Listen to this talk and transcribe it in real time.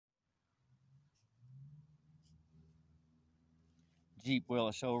Jeep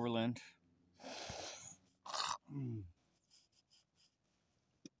Willis Overland.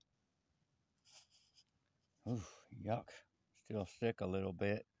 Oof, yuck. Still sick a little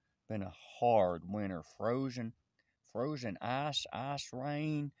bit. Been a hard winter. Frozen ice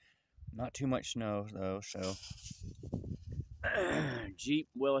rain. Not too much snow though, so Jeep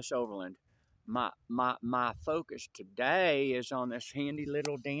Willis Overland. My focus today is on this handy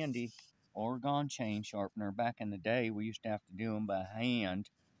little dandy Oregon chain sharpener. Back in the day, we used to have to do them by hand.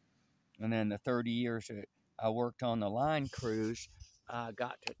 And then the 30 years that I worked on the line crews, I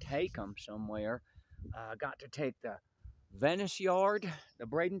got to take them somewhere. I got to take the Venice yard, the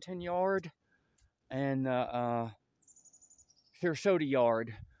Bradenton yard, and the Sarasota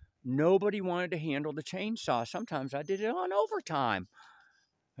yard. Nobody wanted to handle the chainsaw. Sometimes I did it on overtime.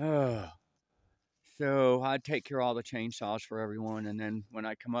 So I'd take care of all the chainsaws for everyone, and then when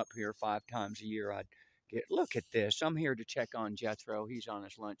I come up here 5 times a year, I'd look at this. I'm here to check on Jethro. He's on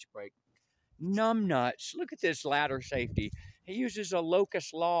his lunch break. Numbnuts. Look at this ladder safety. He uses a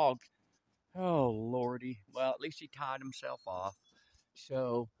locust log. Oh, Lordy. Well, at least he tied himself off.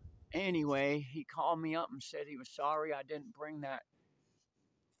 So anyway, he called me up and said he was sorry I didn't bring that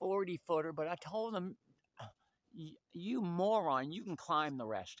 40-footer, but I told him, you moron, you can climb the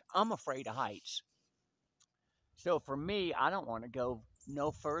rest. I'm afraid of heights. So for me, I don't want to go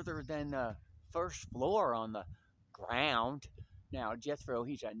no further than the first floor on the ground. Now, Jethro,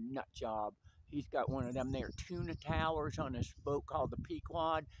 he's a nut job. He's got one of them there tuna towers on his boat called the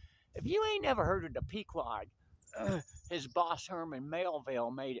Pequod. If you ain't never heard of the Pequod, his boss Herman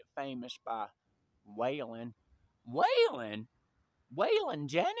Melville made it famous by whaling. Whaling? Waylon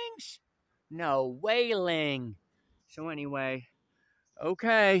Jennings? No, whaling. So anyway,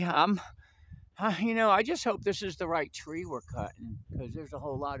 okay, I just hope this is the right tree we're cutting, because there's a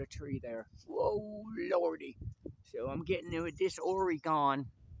whole lot of tree there. Whoa, Lordy. So I'm getting with this Oregon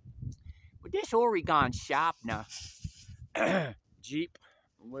sharpener. Jeep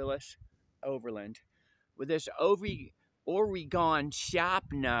Willis Overland. With this Oregon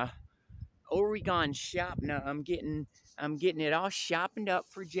sharpener, I'm getting it all sharpened up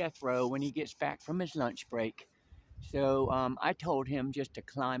for Jethro when he gets back from his lunch break. So I told him just to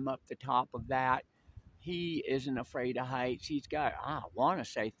climb up the top of that. He isn't afraid of heights. He's got, I want to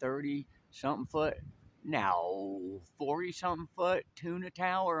say 30-something foot, no, 40-something foot tuna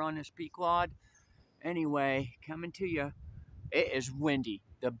tower on his Pequod. Anyway, coming to you. It is windy.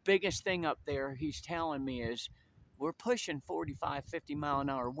 The biggest thing up there, he's telling me, is we're pushing 45,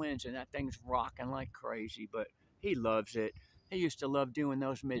 50-mile-an-hour winds, and that thing's rocking like crazy, but he loves it. He used to love doing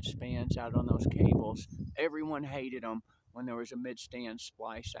those mid-spans out on those cables. Everyone hated them when there was a mid-stand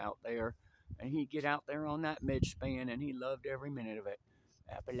splice out there. And he'd get out there on that mid-span, and he loved every minute of it.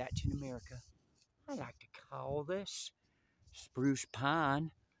 Appalachian America. I like to call this Spruce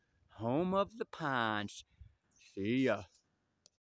Pine, home of the pines. See ya.